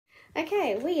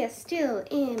Okay, we are still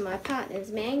in my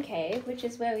partner's man cave, which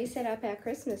is where we set up our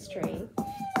Christmas tree.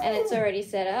 And it's already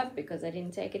set up because I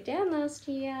didn't take it down last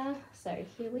year. So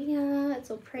here we are,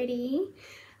 it's all pretty.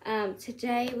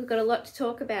 Today we've got a lot to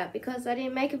talk about because I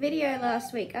didn't make a video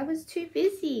last week. I was too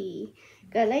busy.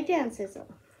 Go lay down,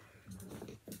 Sizzle.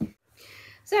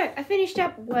 So I finished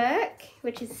up work,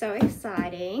 which is so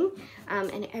exciting,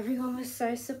 and everyone was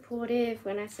so supportive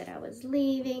when I said I was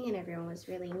leaving, and everyone was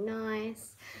really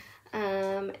nice.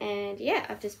 And yeah,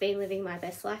 I've just been living my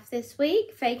best life this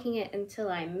week, faking it until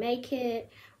I make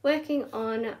it, working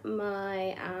on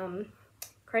my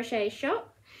crochet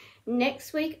shop.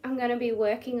 Next week I'm going to be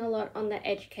working a lot on the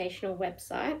educational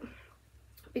website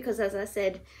because, as I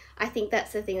said, I think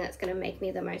that's the thing that's going to make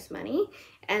me the most money,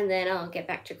 and then I'll get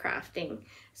back to crafting.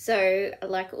 So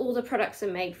like all the products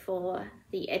are made for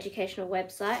the educational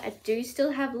website. I do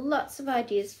still have lots of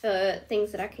ideas for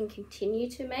things that I can continue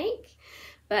to make,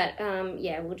 but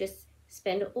yeah, we'll just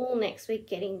spend all next week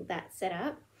getting that set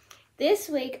up. This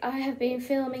week I have been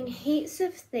filming heaps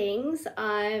of things.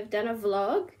 I've done a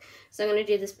vlog, so I'm going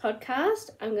to do this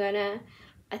podcast.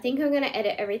 I think I'm going to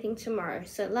edit everything tomorrow.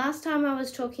 So last time I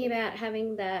was talking about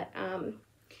having that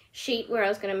sheet where I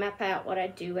was going to map out what I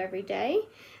do every day.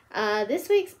 This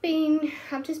week's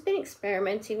I've just been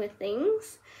experimenting with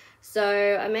things.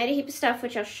 So I made a heap of stuff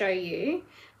which I'll show you,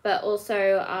 but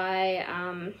also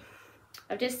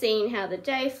I've just seen how the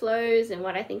day flows and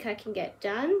what I think I can get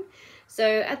done. So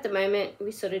at the moment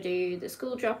we sort of do the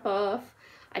school drop off.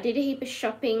 I did a heap of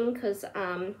shopping because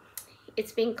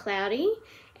it's been cloudy,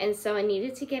 and so I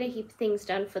needed to get a heap of things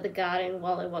done for the garden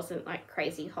while it wasn't like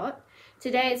crazy hot.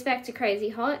 Today it's back to crazy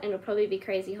hot, and it'll probably be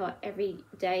crazy hot every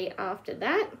day after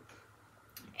that.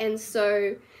 And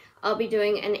so I'll be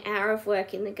doing an hour of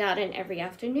work in the garden every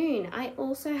afternoon. I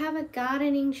also have a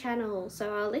gardening channel,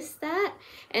 so I'll list that,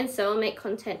 and so I'll make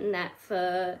content in that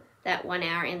for that 1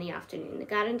 hour in the afternoon. The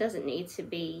garden doesn't need to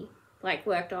be like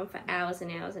worked on for hours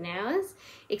and hours and hours,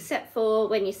 except for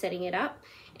when you're setting it up.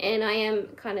 And I am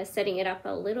kind of setting it up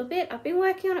a little bit. I've been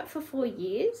working on it for 4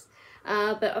 years,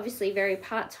 but obviously very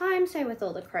part-time. Same with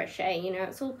all the crochet, you know,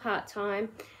 it's all part-time.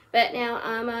 But now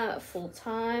I'm a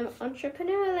full-time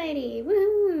entrepreneur lady,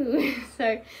 woo!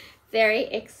 So very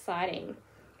exciting.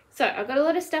 So I've got a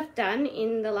lot of stuff done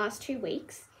in the last 2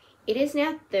 weeks. It is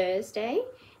now Thursday,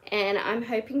 and I'm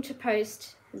hoping to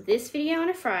post this video on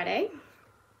a Friday.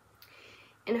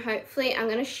 And hopefully I'm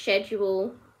going to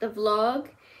schedule the vlog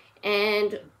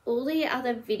and all the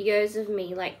other videos of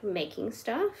me like making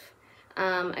stuff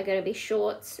are going to be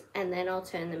shorts, and then I'll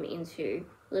turn them into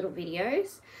little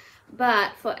videos.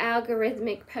 But for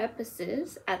algorithmic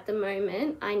purposes at the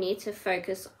moment, I need to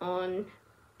focus on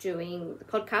doing the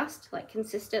podcast like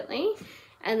consistently,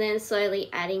 and then slowly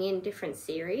adding in different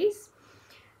series.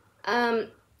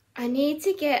 I'm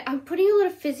putting a lot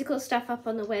of physical stuff up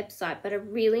on the website, but I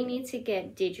really need to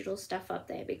get digital stuff up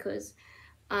there because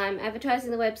I'm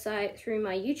advertising the website through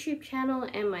my YouTube channel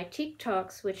and my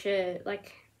TikToks, which are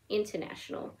like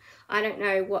international. I don't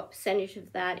know what percentage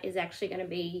of that is actually going to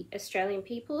be Australian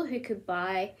people who could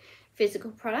buy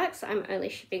physical products. I'm only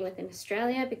shipping within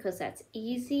Australia because that's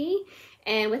easy.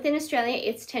 And within Australia,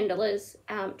 it's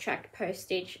 $10 tracked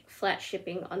postage, flat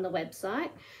shipping on the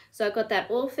website. So I've got that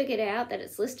all figured out, that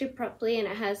it's listed properly and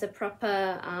it has a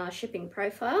proper shipping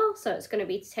profile. So it's going to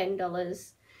be $10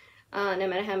 no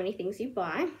matter how many things you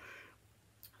buy.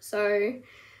 So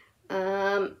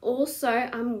also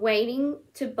I'm waiting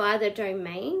to buy the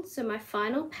domain. So my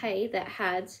final pay that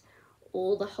had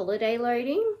all the holiday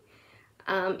loading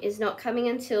is not coming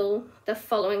until the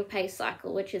following pay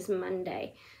cycle, which is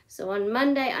Monday. So on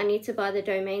Monday I need to buy the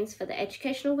domains for the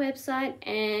educational website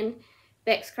and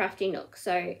Beck's Crafty Nook.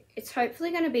 So it's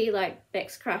hopefully going to be like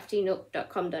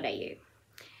beckscraftynook.com.au,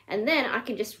 and then I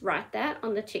can just write that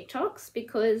on the TikToks,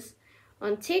 because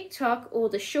on TikTok or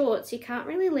the shorts you can't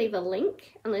really leave a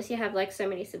link unless you have like so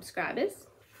many subscribers.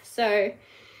 So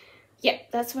yeah,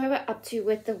 that's where we're up to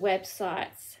with the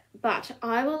websites. But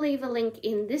I will leave a link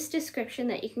in this description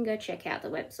that you can go check out the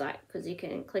website, because you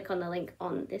can click on the link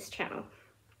on this channel.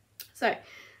 So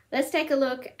let's take a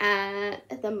look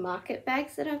at the market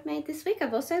bags that I've made this week.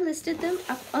 I've also listed them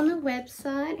up on the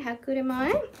website. How good am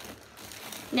I?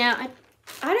 Now,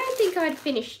 I don't think I'd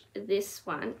finished this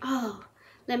one. Oh,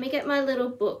 let me get my little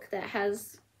book that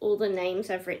has all the names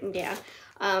I've written down.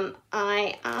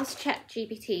 I asked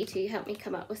ChatGPT to help me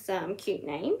come up with some cute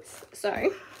names.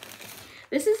 So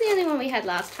this is the only one we had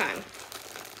last time.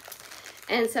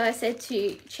 And so I said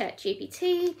to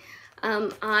ChatGPT,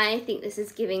 I think this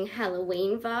is giving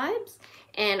Halloween vibes.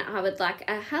 and I would like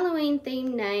a Halloween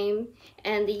themed name,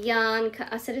 and the yarn,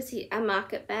 I said it's a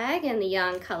market bag, and the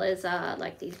yarn colors are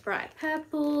like these bright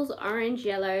purples, orange,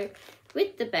 yellow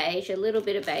with the beige, a little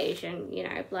bit of beige, and you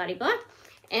know, bloody blah.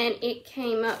 And it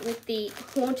came up with the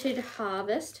Haunted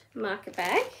Harvest market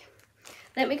bag.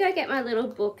 Let me go get my little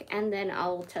book and then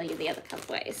I'll tell you the other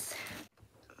colorways.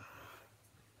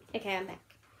 Okay, I'm back.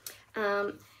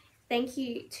 Thank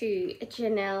you to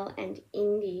Janelle and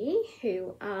Indy,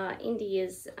 who are, Indy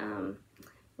is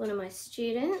one of my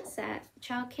students at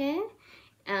childcare,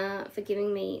 for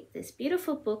giving me this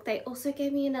beautiful book. They also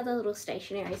gave me another little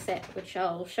stationery set, which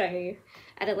I'll show you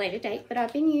at a later date, but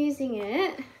I've been using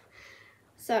it.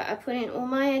 So I put in all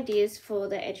my ideas for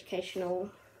the educational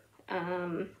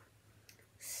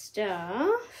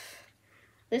stuff.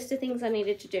 List of things I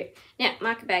needed to do. Now,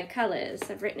 marker bag colours.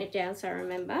 I've written it down so I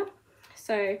remember.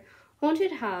 So,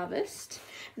 Haunted Harvest.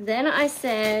 Then I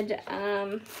said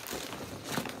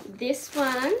this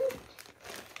one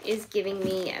is giving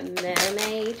me a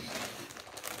mermaid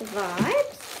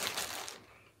vibe.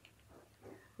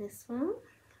 This one.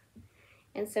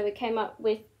 And so we came up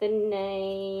with the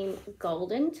name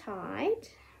Golden Tide.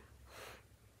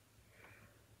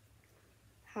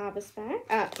 Harvest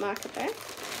bag, market bag.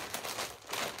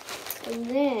 And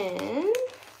then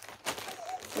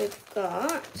we've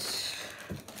got,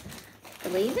 I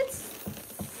believe it's,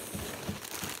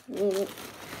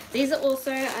 these are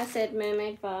also, I said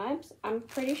mermaid vibes. I'm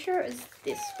pretty sure it's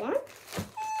this one.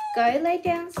 Go lay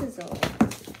down, Sizzle.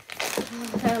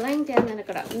 So laying down, then I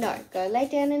got up. No, go lay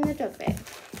down in the dog bed.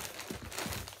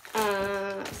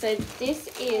 So this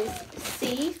is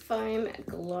Sea Foam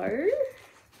Glow.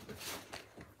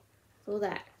 All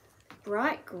that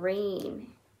bright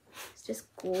green. It's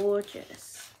just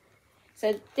gorgeous.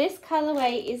 So this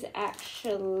colorway is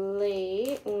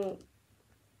actually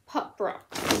Pop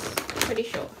Rocks. Pretty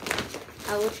sure.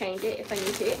 I will change it if I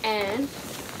need to. And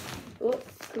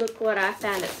look what I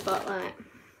found at Spotlight.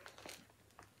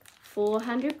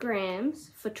 400 grams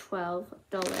for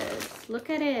 $12. Look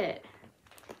at it.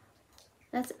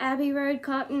 That's Abbey Road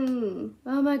cotton.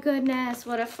 Oh my goodness,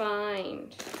 what a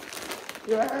find.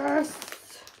 Yes.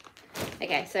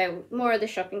 Okay, so more of the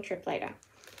shopping trip later.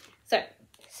 So,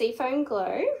 Seafoam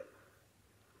Glow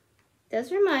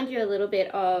does remind you a little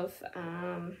bit of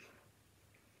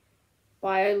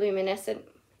bioluminescent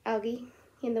algae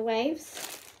in the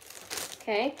waves.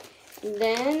 Okay, and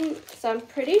then, so I'm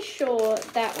pretty sure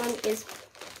that one is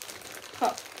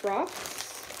Pop Rocks.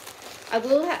 I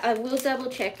will double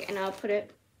check and I'll put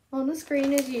it on the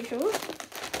screen as usual.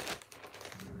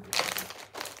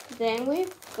 Then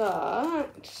we've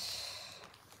got,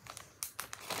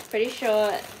 pretty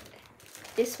sure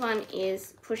this one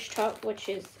is Push Top, which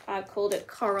is, I called it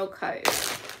Coral Cove,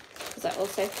 because I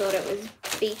also thought it was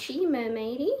beachy,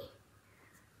 mermaidy.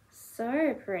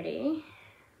 So pretty.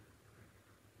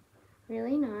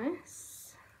 Really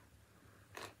nice.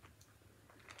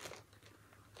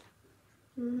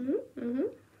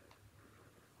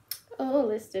 All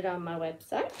listed on my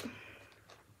website.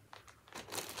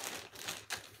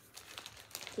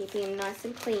 Keeping them nice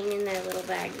and clean in their little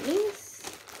baggies.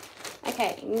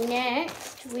 Okay,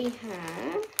 next we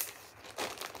have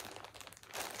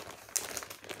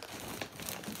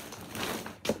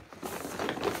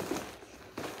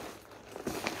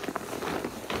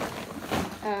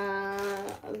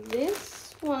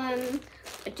this one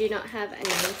I do not have a name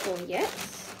for yet,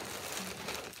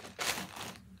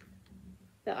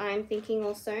 but I'm thinking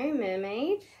also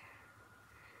mermaid.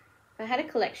 If I had a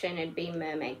collection, it'd be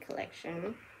mermaid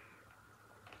collection.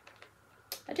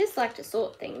 I just like to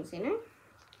sort things, you know.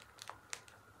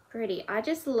 Pretty. I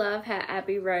just love how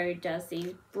Abbey Road does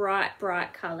these bright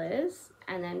colors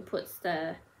and then puts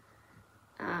the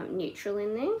neutral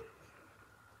in there.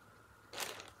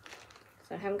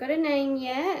 So I haven't got a name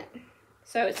yet,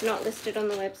 so it's not listed on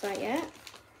the website yet.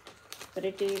 Got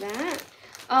to do that.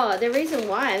 Oh, the reason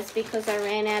why is because I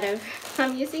ran out of,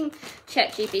 I'm using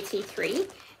ChatGPT 3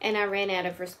 and I ran out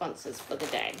of responses for the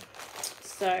day.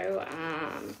 So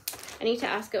I need to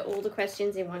ask it all the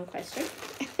questions in one question.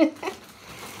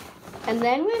 And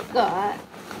then we've got,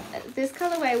 this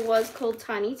colorway was called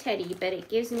Tiny Teddy, but it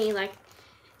gives me like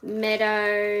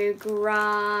meadow,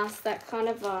 grass, that kind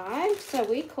of vibe. So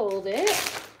we called it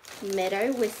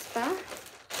Meadow Whisper.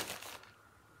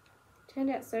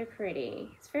 Turned out so pretty.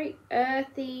 It's very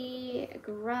earthy,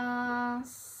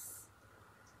 grass,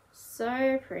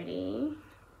 so pretty.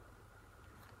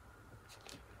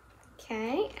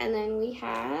 Okay, and then we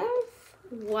have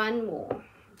one more.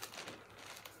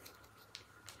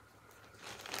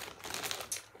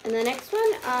 And the next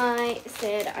one, I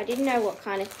said I didn't know what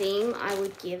kind of theme I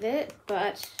would give it,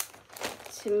 but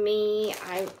to me,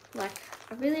 I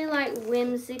really like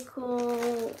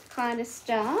whimsical kind of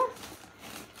stuff.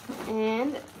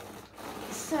 And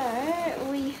so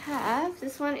we have,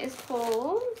 this one is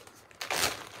called,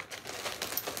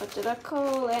 what did I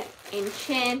call it?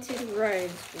 Enchanted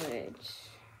Rosewood.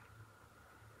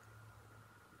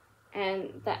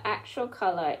 And the actual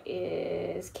color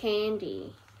is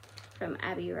Candy from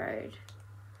Abbey Road.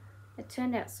 It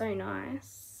turned out so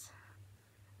nice.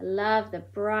 I love the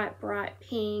bright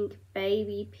pink,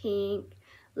 baby pink,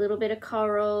 a little bit of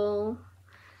coral.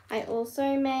 I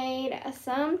also made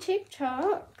some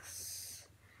TikToks.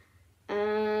 I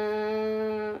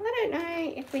don't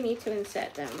know if we need to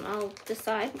insert them. I'll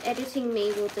decide. Editing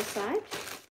me will decide.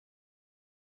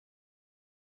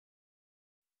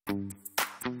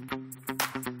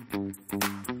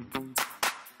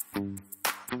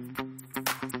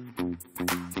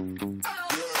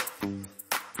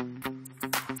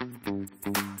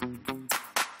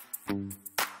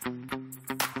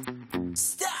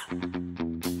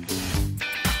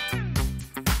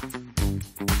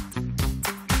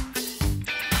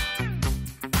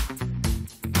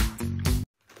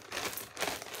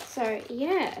 So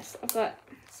yes, I've got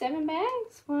 7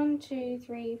 bags. 1, 2,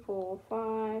 3, 4,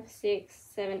 5, 6,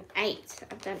 7, 8.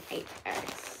 I've done 8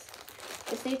 bags.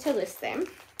 Just need to list them.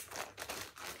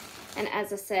 And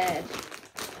as I said,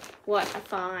 what I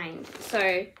find.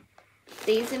 So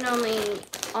these are normally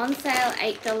on sale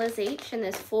 $8 each, and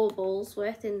there's 4 balls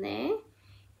worth in there.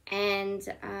 And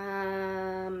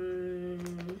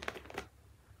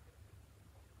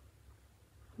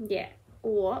yeah.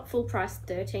 Or full price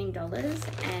 $13,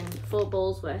 and 4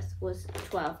 balls worth was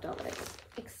 $12.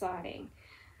 Exciting.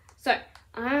 So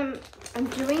I'm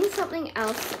doing something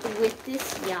else with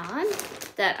this yarn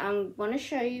that I want to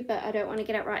show you, but I don't want to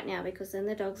get it right now because then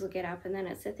the dogs will get up and then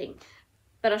it's a thing.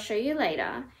 But I'll show you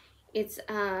later. It's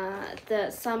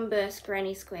the Sunburst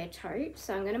Granny Square tote.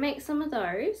 So I'm going to make some of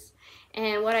those.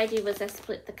 And what I did was I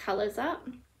split the colours up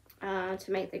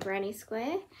to make the Granny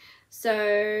Square.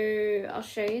 So I'll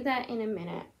show you that in a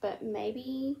minute, but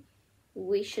maybe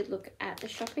we should look at the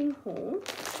shopping haul.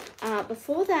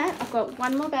 Before that, I've got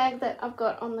one more bag that I've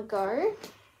got on the go.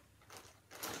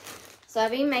 So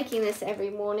I've been making this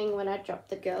every morning when I drop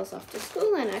the girls off to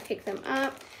school and I pick them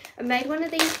up. I made one of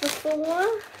these before,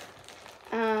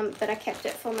 but I kept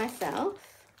it for myself.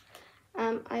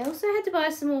 I also had to buy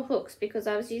some more hooks because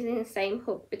I was using the same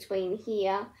hook between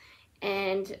here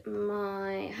and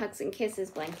my Hugs and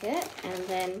Kisses blanket, and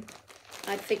then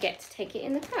I'd forget to take it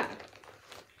in the car.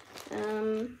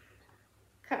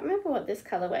 Can't remember what this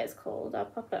colorway is called. I'll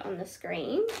pop it on the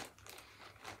screen.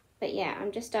 But yeah,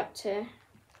 I'm just up to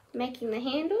making the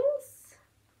handles.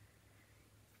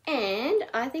 And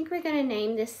I think we're going to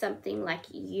name this something like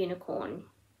Unicorn,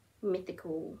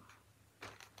 Mythical,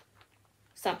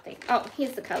 something. Oh,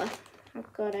 here's the color.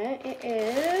 I've got it.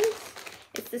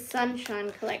 It's the Sunshine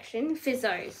Collection,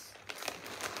 Fizzos.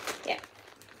 Yeah.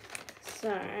 So,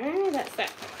 that's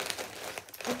that.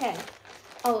 Okay.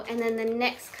 Oh, and then the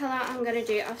next colour I'm going to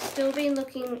do, I've still been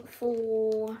looking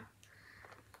for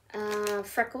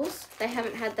freckles. They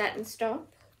haven't had that in stock.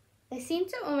 They seem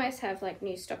to almost have like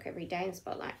new stock every day in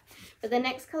Spotlight. But the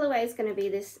next colourway is going to be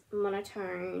this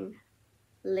monotone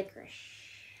licorice.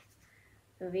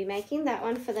 We'll be making that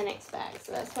one for the next bag.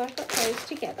 So that's why I've got those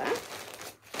together.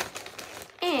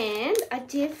 And I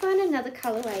did find another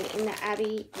colourway in the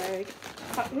Abbey Road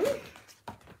cotton.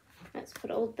 Let's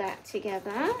put all that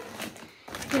together.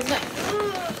 Here's my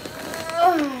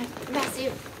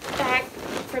massive bag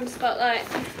from Spotlight.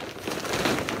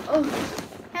 Oh,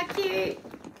 how cute.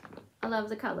 I love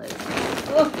the colours.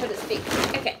 Oh, but it's big.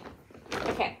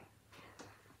 Okay.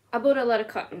 I bought a lot of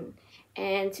cotton.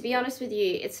 And to be honest with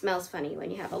you, it smells funny when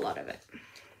you have a lot of it.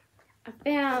 I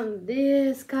found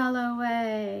this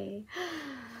colorway.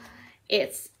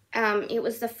 It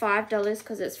was the $5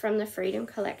 because it's from the Freedom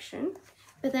collection.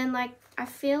 But then like I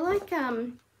feel like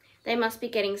they must be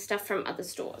getting stuff from other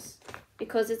stores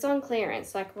because it's on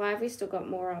clearance. Like why have we still got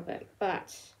more of it?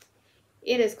 But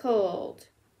it is called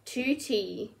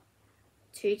Tote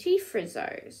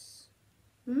Frizzos.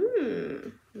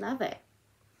 Love it.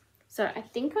 So I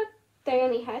think they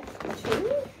only had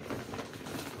 2.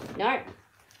 No.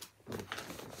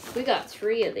 We got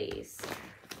 3 of these.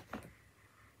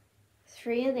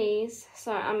 3 of these.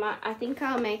 So I think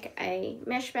I'll make a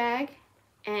mesh bag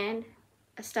and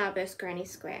a Starburst Granny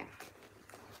Square.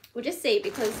 We'll just see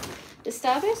because the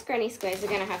Starburst Granny Squares are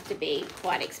going to have to be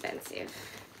quite expensive.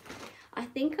 I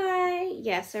think I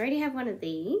already have one of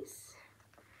these,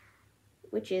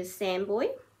 which is Sandboy.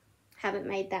 Haven't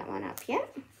made that one up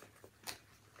yet.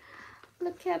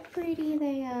 Look how pretty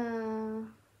they are.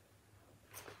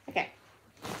 Okay.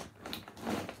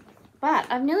 But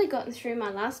I've nearly gotten through my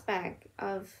last bag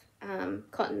of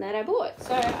cotton that I bought,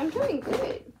 so I'm doing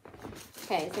good.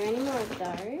 Okay, is there any more of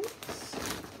those?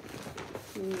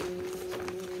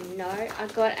 No, I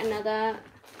got another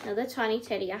tiny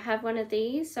teddy. I have one of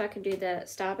these, so I can do the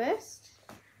starburst,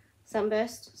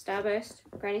 sunburst, starburst,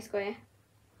 granny square,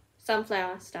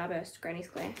 sunflower, starburst, granny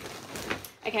square.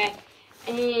 Okay,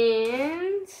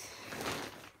 and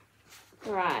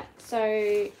right,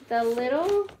 so the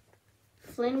little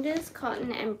Flinders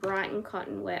cotton and Brighton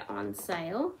cotton were on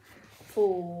sale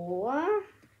for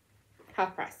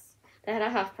half price. They had a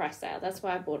half price sale. That's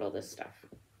why I bought all this stuff.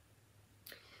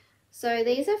 So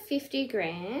these are 50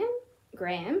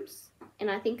 grams, and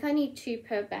I think I need 2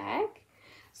 per bag.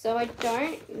 So I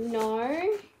don't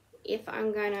know if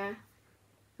I'm gonna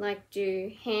like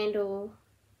do handle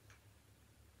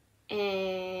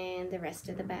and the rest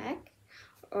of the bag,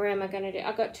 or am I gonna do,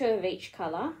 I got 2 of each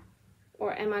color,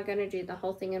 or am I gonna do the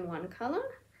whole thing in one color,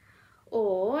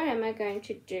 or am I going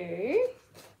to do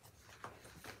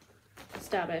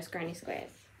starburst granny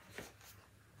squares?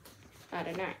 I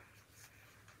don't know.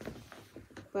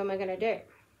 What am I gonna do?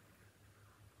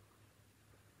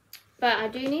 But I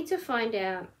do need to find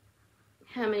out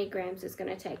how many grams it's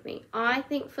gonna take me. I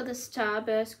think for the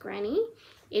starburst granny,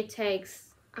 it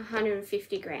takes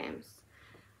 150 grams.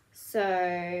 So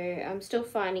I'm still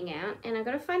finding out, and I've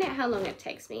got to find out how long it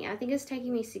takes me. I think it's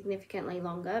taking me significantly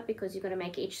longer because you've got to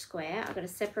make each square. I've got to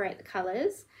separate the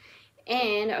colors,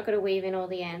 and I've got to weave in all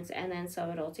the ends and then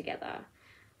sew it all together.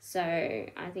 So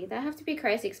I think they have to be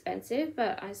crazy expensive,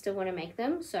 but I still want to make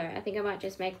them. So I think I might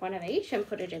just make one of each and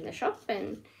put it in the shop,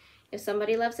 and if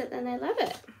somebody loves it, then they love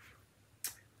it.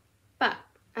 But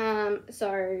and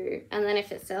then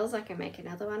if it sells, I can make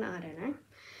another one. I don't know.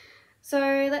 So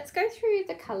let's go through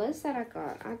the colors that I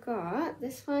got.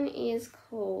 This one is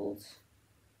called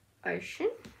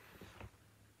Ocean.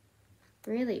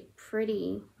 Really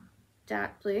pretty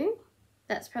dark blue.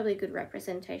 That's probably a good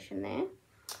representation there.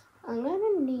 I'm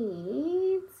gonna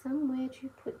need somewhere to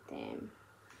put them.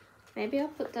 Maybe I'll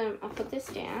put this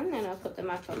down and I'll put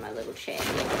them up on my little chair.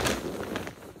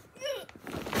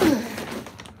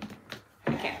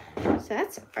 Okay, so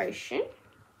that's Ocean.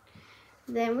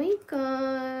 Then we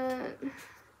got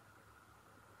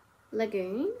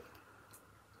Lagoon,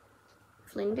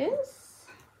 Flinders.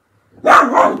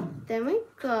 Then we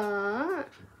got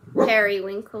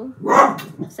Periwinkle.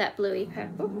 Is that bluey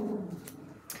purple?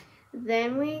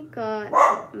 Then we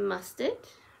got Mustard.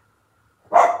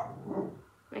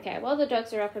 Okay, while the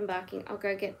dogs are up and barking, I'll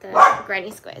go get the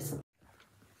granny squares.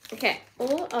 Okay,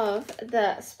 all of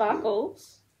the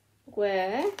sparkles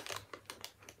were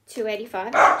 $2.85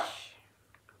 each.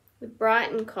 The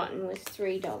Brighton cotton was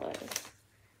 $3.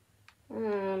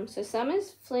 So some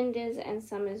is Flinders and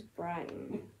some is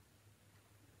Brighton,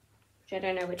 which I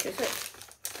don't know which is which.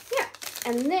 Yeah,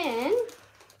 and then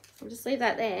I'll just leave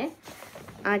that there.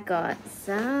 I got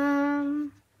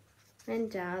some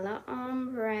mandala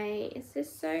ombre. This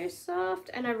is so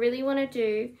soft, and I really want to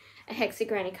do a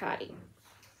hexagranny cardi.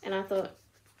 And I thought,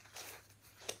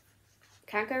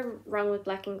 can't go wrong with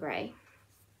black and grey.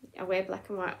 I wear black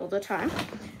and white all the time.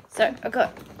 So I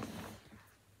got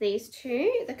these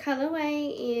two. The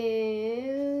colorway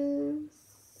is,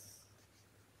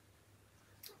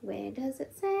 where does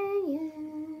it say it?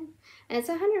 And it's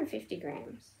 150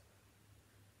 grams.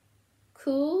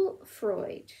 Cool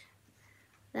Freud.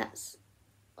 That's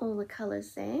all the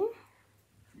colors there.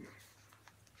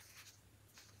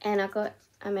 And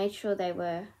I made sure they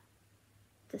were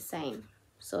the same,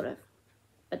 sort of,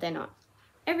 but they're not.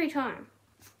 Every time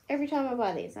I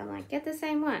buy these, I'm like, get the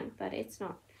same one, but it's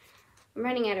not. I'm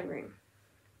running out of room.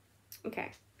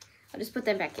 Okay, I'll just put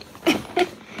them back in.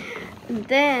 And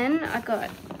then I got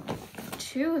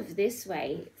 2 of this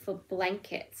way for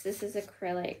blankets. This is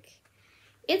acrylic.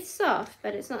 It's soft,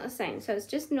 but it's not the same. So it's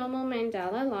just normal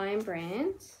mandala Lion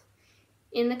brand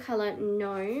in the color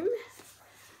Gnome.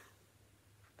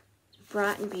 It's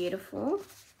bright and beautiful.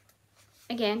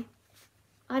 Again,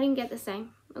 I didn't get the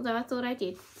same, although I thought I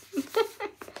did.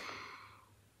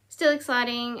 Still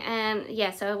exciting, and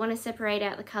yeah, so I want to separate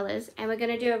out the colors, and we're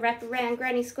going to do a wraparound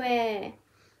granny square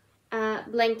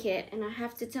blanket. And I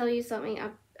have to tell you something. I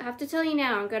have to tell you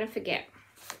now, I'm going to forget.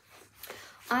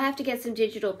 I have to get some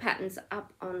digital patterns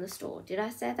up on the store. Did I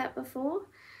say that before?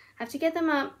 I have to get them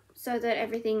up so that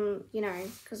everything, you know,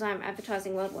 because I'm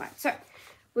advertising worldwide. So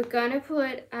we're going to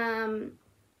put,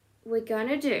 we're going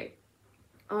to do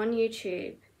on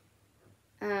YouTube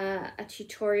a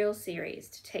tutorial series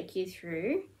to take you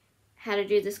through how to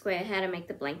do the square, how to make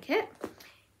the blanket.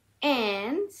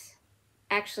 And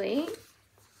actually,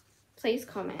 please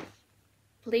comment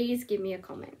please give me a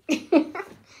comment.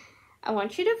 I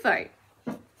want you to vote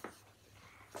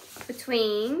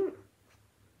between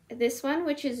this one,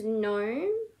 which is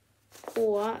gnome,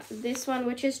 or this one,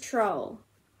 which is troll.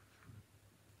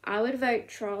 I would vote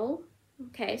troll.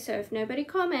 Okay, so if nobody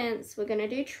comments, we're going to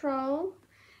do troll.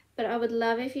 But I would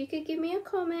love if you could give me a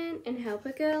comment and help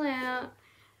a girl out.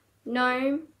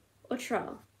 Gnome or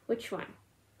troll, which one?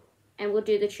 And we'll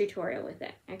do the tutorial with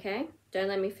it, okay? Don't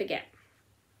let me forget.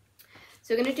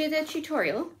 So we're going to do the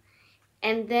tutorial,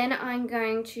 and then I'm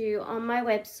going to, on my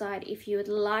website, if you would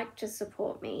like to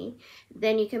support me,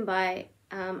 then you can buy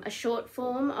a short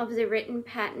form of the written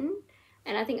pattern,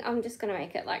 and I think I'm just going to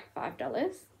make it like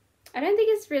 $5. I don't think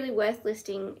it's really worth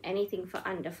listing anything for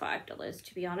under $5,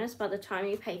 to be honest. By the time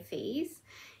you pay fees,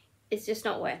 it's just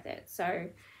not worth it. So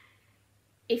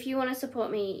if you want to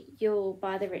support me, you'll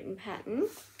buy the written pattern.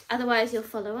 Otherwise, you'll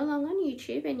follow along on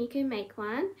YouTube and you can make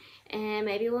one. And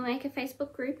maybe we'll make a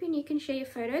Facebook group and you can share your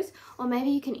photos. Or maybe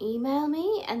you can email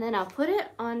me and then I'll put it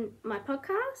on my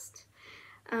podcast.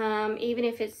 Even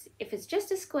if it's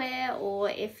just a square or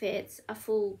if it's a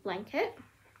full blanket.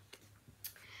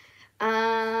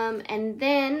 And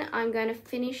then I'm going to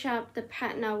finish up the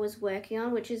pattern I was working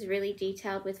on, which is really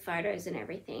detailed with photos and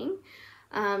everything.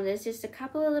 There's just a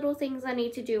couple of little things I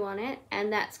need to do on it,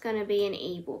 and that's going to be an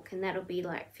ebook, and that'll be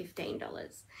like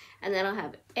 $15. And then I'll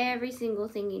have every single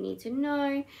thing you need to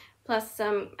know, plus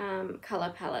some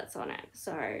color palettes on it.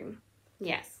 So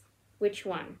yes, which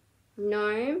one?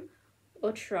 Gnome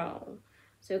or troll?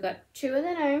 So we've got 2 of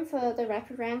the gnome for the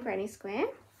wraparound granny square,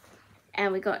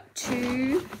 and we got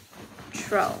 2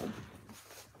 troll.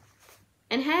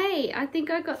 And hey, I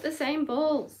think I got the same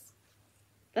balls.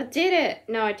 I did it.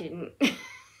 No, I didn't.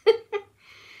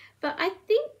 But I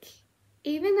think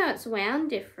even though it's wound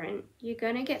different, you're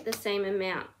going to get the same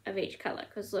amount of each color.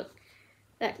 Because look,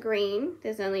 that green,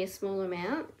 there's only a small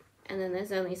amount, and then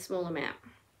there's only a small amount.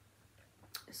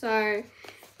 So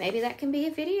maybe that can be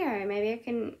a video. Maybe I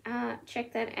can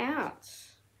check that out.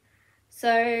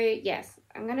 So yes,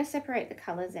 I'm going to separate the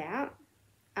colors out.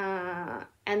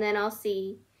 And then I'll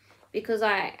see, because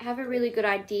I have a really good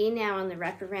idea now on the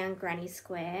wraparound granny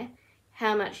square,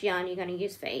 how much yarn you're going to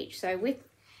use for each. So with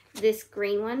this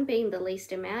green one being the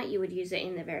least amount, you would use it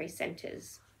in the very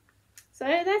centers. So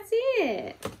that's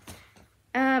it.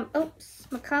 Oops,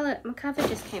 my cover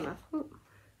just came off. Ooh.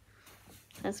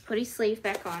 Let's put his sleeve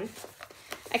back on.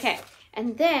 Okay,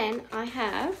 and then I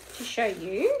have to show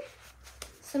you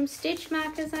some stitch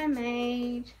markers I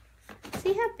made.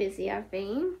 See how busy I've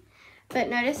been? But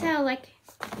notice how like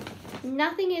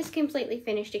nothing is completely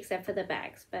finished except for the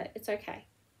bags, but it's okay.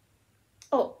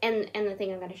 Oh, and the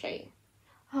thing I'm going to show you.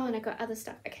 Oh, and I got other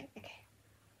stuff. Okay.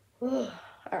 Ooh,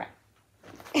 all right.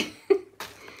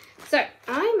 So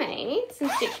I made some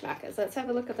stitch markers. Let's have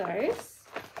a look at those.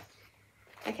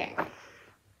 Okay.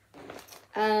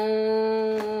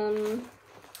 I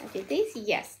did these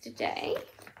yesterday.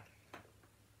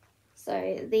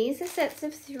 So these are sets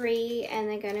of 3 and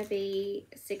they're going to be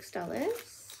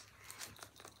 $6.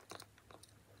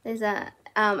 There's a,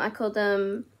 I call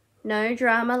them No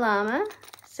Drama Llama.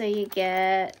 So you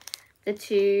get the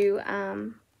 2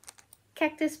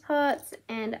 cactus pots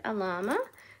and a llama.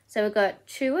 So we've got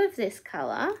 2 of this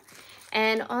color.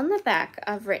 And on the back,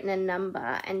 I've written a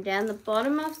number. And down the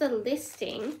bottom of the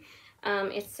listing,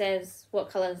 it says what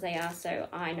colors they are, so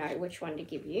I know which one to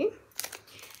give you.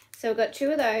 So we've got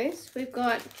 2 of those. We've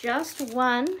got just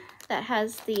one that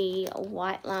has the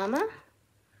white llama.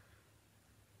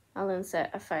 I'll insert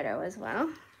a photo as well.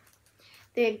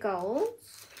 They're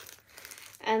golds.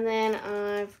 And then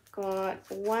I've got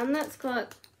one that's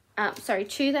got,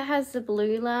 2 that has the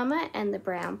blue llama and the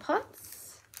brown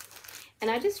pots.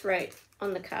 And I just wrote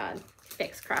on the card,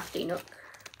 Beck's Crafty Nook.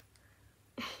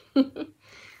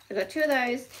 I've got 2 of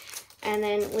those. And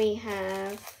then we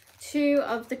have 2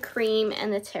 of the cream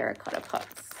and the terracotta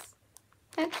pots.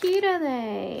 How cute are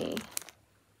they?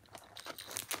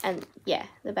 And yeah,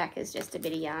 the back is just a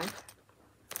bit of yarn.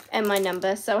 And my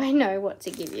number, so I know what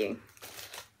to give you.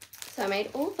 So I made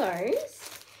all those.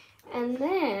 And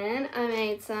then I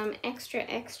made some extra.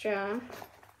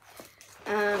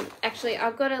 Actually,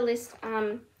 I've got a list.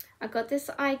 I got this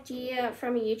idea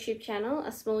from a YouTube channel,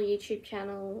 a small YouTube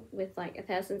channel with like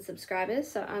 1,000 subscribers.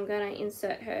 So I'm going to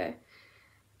insert her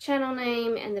channel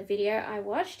name and the video I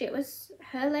watched. It was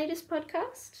her latest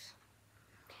podcast.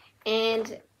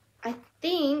 And I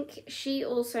think she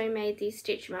also made these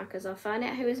stitch markers. I'll find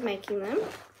out who was making them.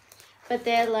 But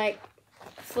they're like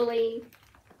fully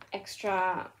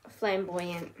extra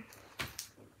flamboyant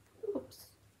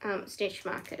stitch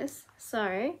markers.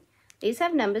 So These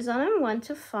have numbers on them, 1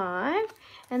 to 5,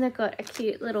 and they've got a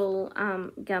cute little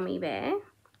gummy bear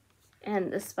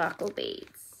and the sparkle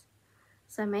beads.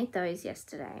 So I made those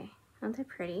yesterday. Aren't they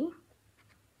pretty?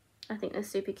 I think they're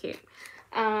super cute.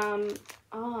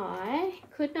 I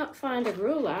could not find a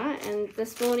ruler, and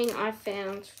this morning I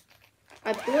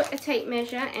bought a tape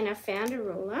measure and I found a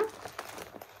ruler.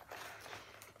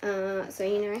 So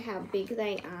you know how big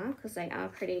they are, because they are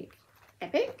pretty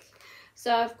epic.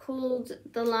 So I've called,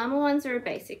 the llama ones are a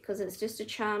basic because it's just a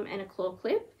charm and a claw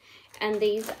clip, and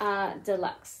these are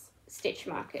deluxe stitch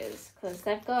markers because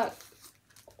they've got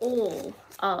all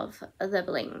of the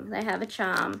bling. They have a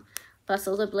charm plus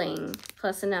all the bling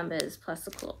plus the numbers plus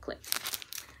the claw clip.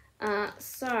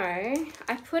 So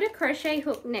I put a crochet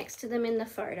hook next to them in the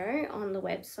photo on the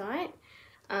website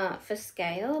for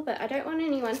scale, but I don't want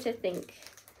anyone to think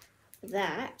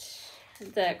that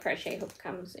the crochet hook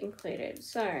comes included.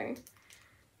 So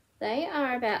they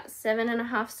are about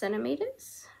 7.5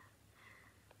 centimeters,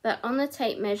 but on the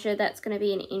tape measure that's going to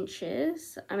be in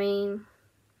inches. I mean,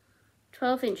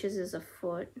 12 inches is a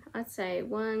foot. I'd say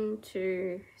 1,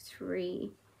 2,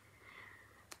 3,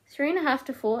 3.5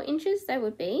 to 4 inches they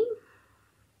would be.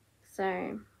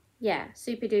 So yeah,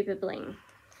 super duper bling,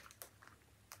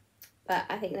 but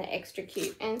I think they're extra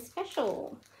cute and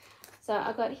special. So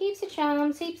I've got heaps of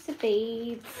charms, heaps of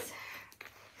beads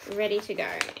ready to go,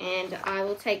 and I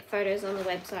will take photos on the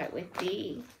website with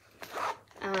the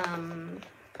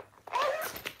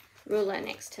ruler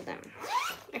next to them.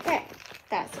 Okay,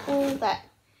 that's all that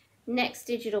next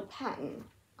digital pattern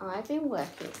I've been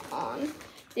working on.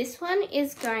 This one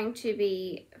is going to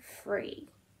be free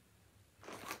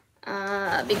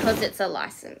because it's a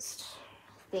licensed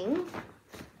thing.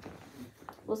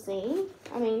 We'll see.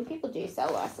 I mean, people do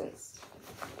sell licensed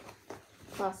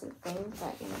things,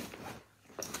 but you know,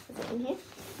 is it in here?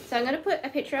 So I'm going to put a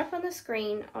picture up on the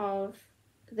screen of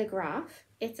the graph.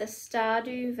 It's a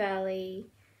Stardew Valley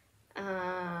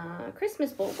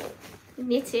Christmas bauble,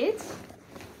 knitted,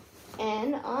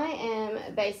 and I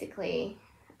am basically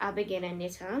a beginner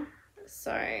knitter.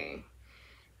 So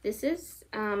this is,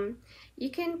 you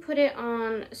can put it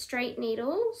on straight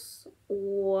needles,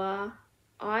 or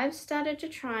I've started to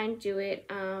try and do it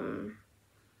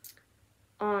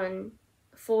on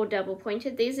 4 double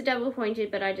pointed. These are double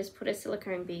pointed, but I just put a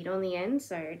silicone bead on the end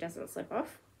so it doesn't slip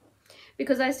off,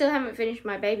 because I still haven't finished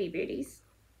my baby booties.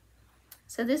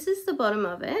 So this is the bottom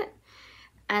of it,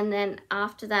 and then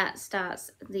after that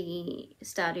starts the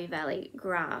Stardew Valley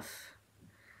graph.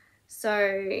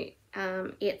 So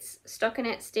it's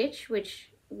stockinette stitch,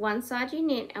 which one side you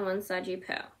knit and one side you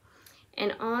purl.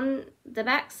 And on the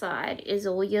back side is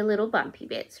all your little bumpy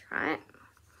bits, right?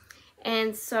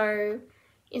 And so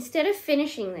instead of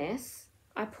finishing this,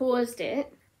 I paused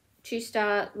it to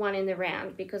start one in the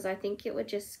round, because I think it would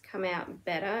just come out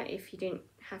better if you didn't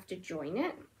have to join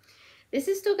it. This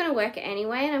is still going to work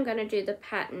anyway, and I'm going to do the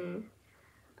pattern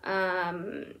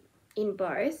in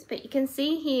both, but you can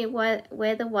see here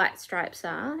where the white stripes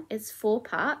are. It's 4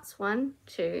 parts, 1,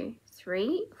 2,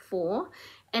 3, 4,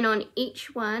 and on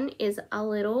each one is a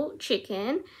little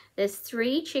chicken. There's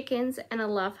 3 chickens and a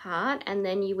love heart, and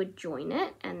then you would join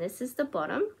it, and this is the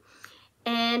bottom.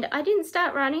 And I didn't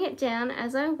start writing it down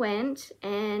as I went,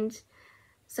 and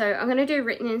so I'm going to do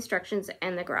written instructions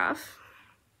and the graph,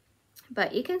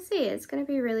 but you can see it's going to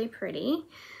be really pretty.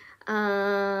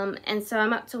 And so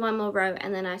I'm up to 1 more row,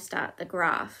 and then I start the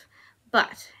graph.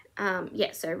 But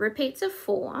yeah, so repeats of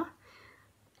 4,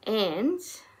 and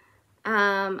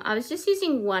I was just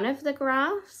using one of the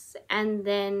graphs, and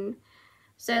then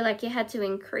so like you had to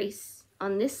increase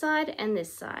on this side and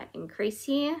this side, increase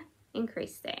here,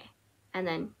 increase there, and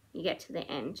then you get to the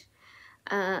end.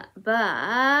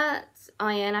 But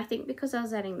and I think because I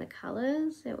was adding the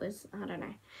colors, it was, I don't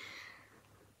know.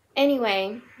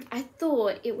 Anyway, I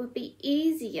thought it would be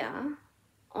easier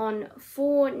on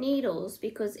 4 needles,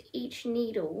 because each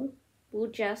needle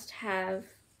will just have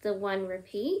the 1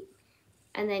 repeat,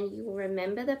 and then you will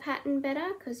remember the pattern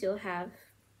better, because you'll have,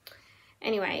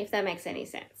 anyway, if that makes any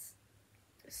sense.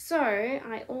 So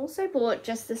I also bought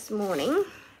just this morning,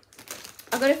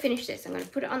 I've got to finish this. I'm going to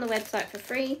put it on the website for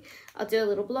free. I'll do a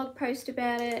little blog post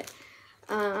about it.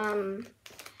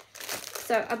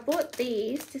 So I bought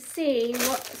these to see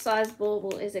what size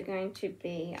bauble is it going to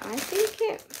be. I think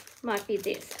it might be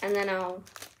this, and then I'll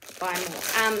buy more.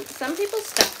 Some people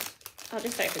stuff, I'll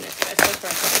just open this first before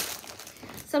I put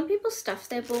it. Some people stuff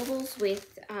their baubles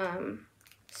with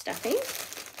stuffing,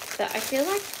 but I feel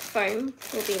like foam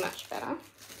will be much better.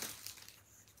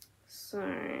 So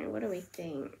what do we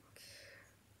think?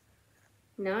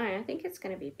 No, I think it's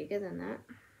going to be bigger than that.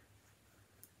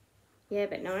 Yeah,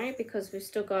 but no, because we've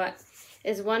still got,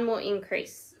 there's one more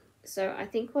increase. So I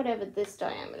think whatever this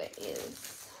diameter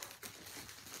is,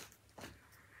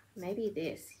 maybe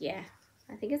this, yeah.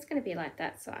 I think it's going to be like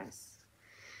that size.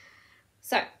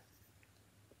 So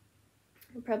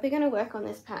I'm probably going to work on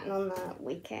this pattern on the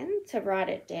weekend to write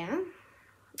it down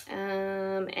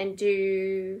and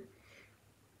do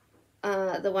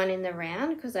the one in the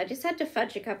round, because I just had to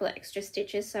fudge a couple of extra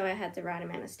stitches so I had the right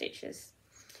amount of stitches,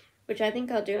 which I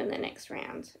think I'll do in the next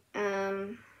round.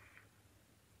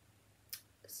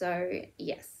 So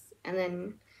yes, and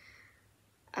then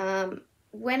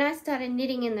when I started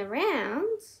knitting in the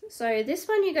rounds, so this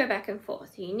one you go back and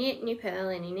forth, you knit and you purl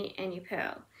and you knit and you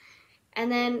purl. And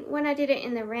then when I did it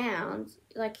in the round,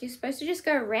 like, you're supposed to just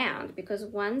go around, because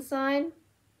one side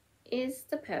is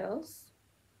the purls.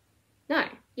 No,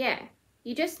 yeah,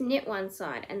 you just knit one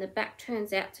side and the back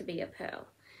turns out to be a purl.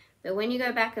 But when you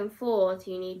go back and forth,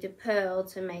 you need to purl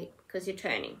to make, because you're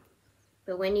turning.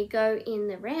 But when you go in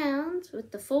the round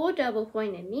with the 4 double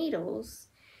pointed needles,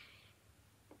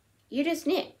 you just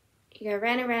knit. You go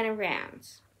round and round and round.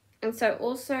 And so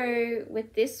also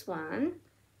with this one,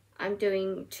 I'm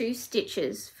doing 2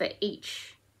 stitches for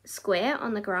each square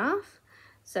on the graph.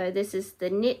 So this is the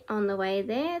knit on the way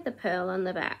there, the purl on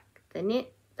the back, the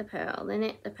knit, the purl, the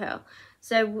knit, the purl.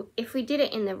 So if we did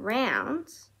it in the round,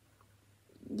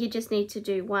 you just need to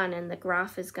do one and the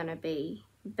graph is going to be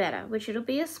better, which it'll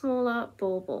be a smaller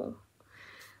bauble.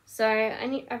 So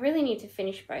I really need to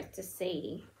finish both to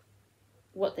see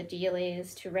what the deal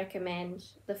is, to recommend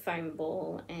the foam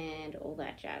ball and all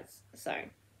that jazz. So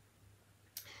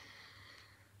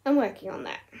I'm working on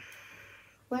that.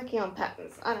 Working on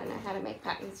patterns. I don't know how to make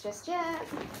patterns just yet.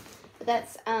 But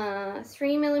that's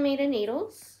 3mm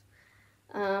needles.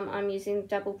 I'm using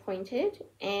double pointed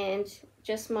and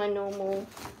just my normal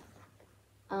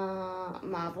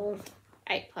marble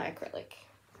 8-ply acrylic.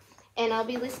 And I'll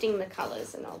be listing the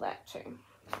colours and all that too.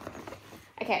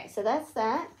 Okay, so that's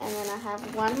that. And then I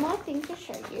have one more thing to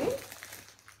show you,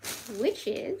 which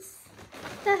is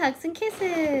the Hugs and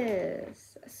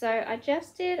Kisses. So I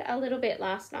just did a little bit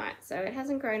last night, so it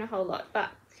hasn't grown a whole lot,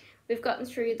 but we've gotten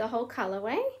through the whole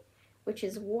colorway, which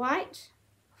is white,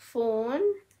 fawn,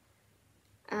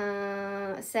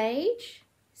 sage,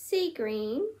 sea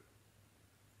green,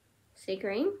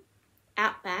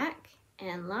 outback,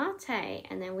 and latte,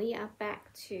 and then we are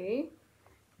back to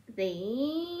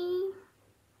the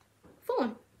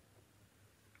fawn.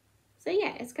 So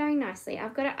yeah, it's going nicely.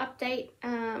 I've got to update.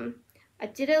 I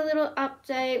did a little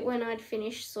update when I'd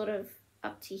finished sort of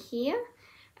up to here,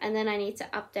 and then I need to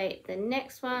update the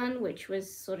next one, which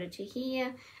was sort of to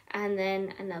here, and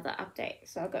then another update.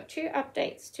 So I've got 2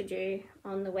 updates to do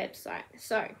on the website.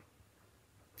 So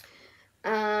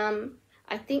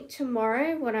I think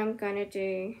tomorrow what I'm going to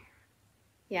do,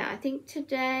 yeah, I think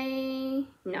today,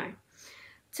 no,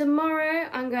 tomorrow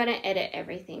I'm going to edit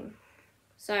everything.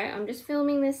 So I'm just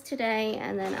filming this today,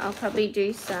 and then I'll probably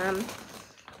do some,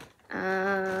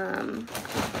 I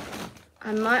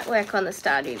might work on the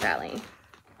Stardew Valley.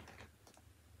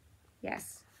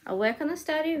 Yes, I'll work on the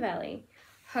Stardew Valley.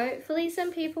 Hopefully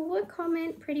some people will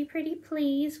comment pretty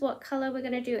please what color we're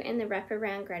going to do in the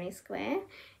wraparound granny square,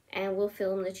 and we'll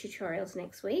film the tutorials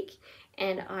next week,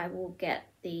 and I will get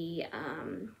the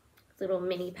little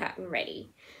mini pattern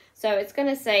ready. So it's going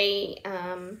to say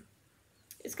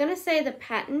the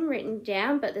pattern written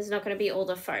down, but there's not going to be all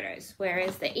the photos,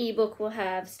 whereas the ebook will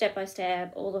have step by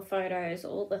step, all the photos,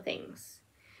 all the things.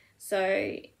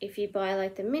 So if you buy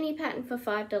like the mini pattern for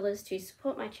 $5 to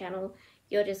support my channel,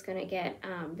 you're just going to get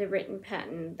the written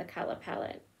pattern, the color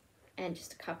palette, and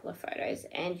just a couple of photos,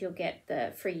 and you'll get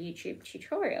the free YouTube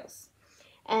tutorials.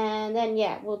 And then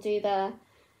yeah, we'll do the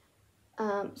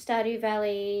Stardew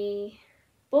Valley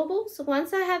baubles. So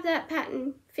once I have that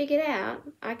pattern figured out,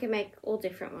 I can make all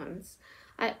different ones.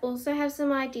 I also have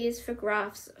some ideas for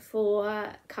graphs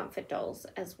for comfort dolls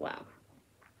as well.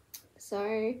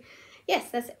 So yes,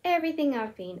 that's everything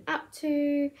I've been up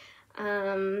to.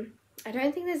 I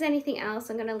don't think there's anything else.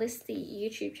 I'm going to list the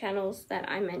YouTube channels that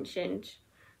I mentioned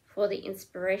for the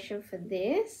inspiration for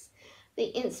this. The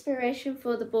inspiration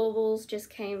for the baubles just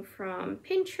came from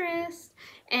Pinterest,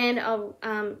 and I'll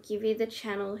give you the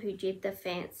channel who did the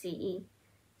fancy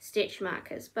stitch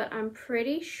markers, but I'm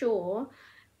pretty sure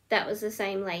that was the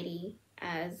same lady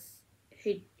as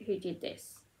who did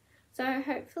this. So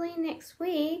hopefully next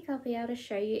week I'll be able to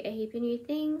show you a heap of new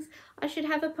things. I should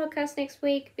have a podcast next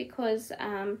week because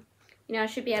you know, I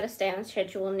should be able to stay on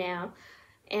schedule now,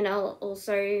 and I'll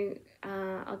also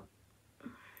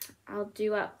I'll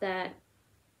do up that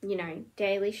you know,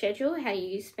 daily schedule, how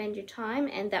you spend your time,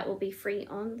 and that will be free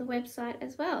on the website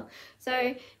as well.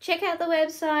 So check out the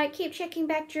website, keep checking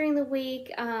back during the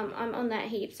week. I'm on that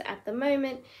heaps at the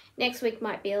moment. Next week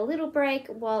might be a little break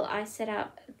while I set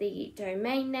up the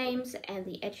domain names and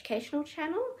the educational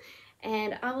channel,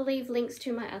 and I will leave links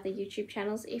to my other YouTube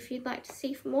channels if you'd like to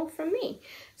see more from me.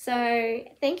 So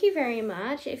thank you very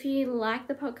much. If you like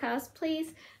the podcast,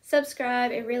 please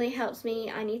subscribe. It really helps me.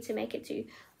 I need to make it to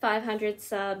 500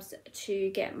 subs to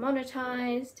get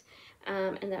monetized,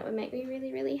 and that would make me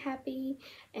really, really happy.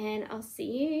 And I'll see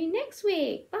you next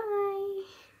week. Bye.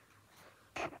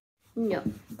 No.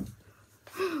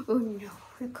 Oh no,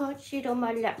 you can't sit on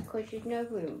my lap because there's no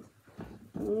room.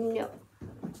 No.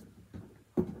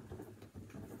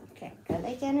 Okay, go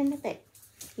lay down in the bed.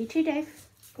 You too, Dave.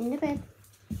 In the bed.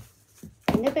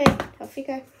 In the bed. Off you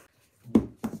go.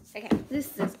 Okay,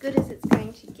 this is as good as it's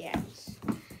going to get.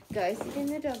 Go sit in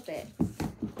the dog bed.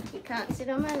 You can't sit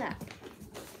on my lap.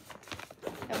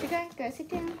 Up you go. Go sit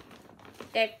down.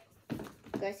 Dave,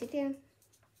 go sit down.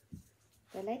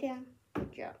 Go lay down.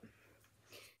 Good job.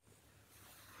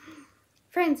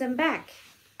 Friends, I'm back.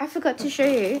 I forgot to show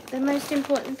you the most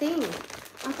important thing.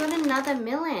 I've got another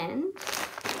mill end,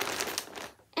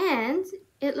 and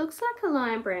it looks like a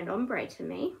Lion Brand ombre to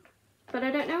me, but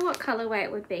I don't know what colorway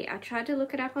it would be. I tried to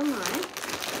look it up online.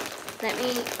 Let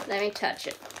me touch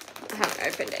it. I haven't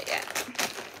opened it yet.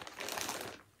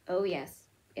 Oh yes,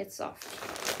 it's soft.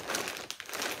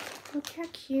 Look how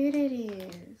cute it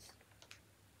is.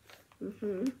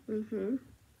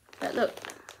 But look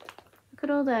at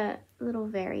all the little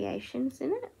variations in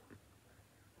it.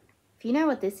 If you know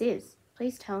what this is,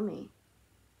 please tell me.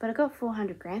 But I got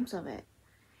 400 grams of it.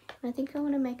 And I think I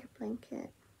want to make a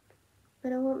blanket,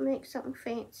 but I won't make something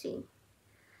fancy.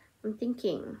 I'm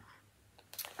thinking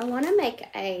I want to make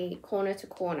a corner to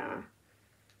corner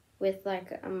with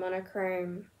like a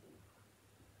monochrome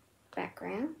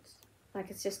background.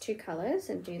 Like it's just two colors,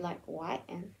 and do like white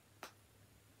and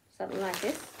something like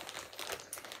this.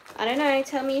 I don't know,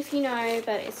 tell me if you know,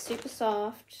 but it's super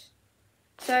soft.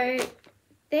 So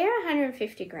they're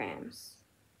 150 grams,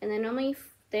 and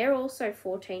they're also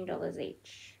 $14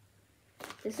 each.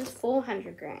 This is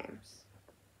 400 grams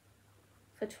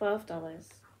for $12.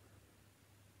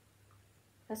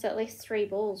 That's at least 3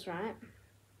 balls, right?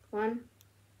 1,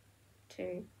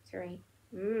 2, 3.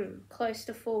 Close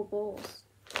to 4 balls.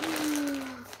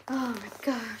 Oh my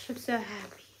gosh, I'm so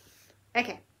happy.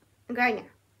 Okay, I'm going now.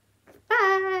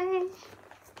 Bye.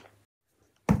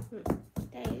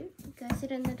 Dave, go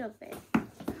sit in the dog bed.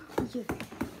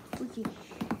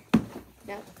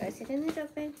 No, go sit in the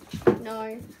dog bed.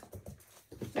 No.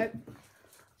 Nope.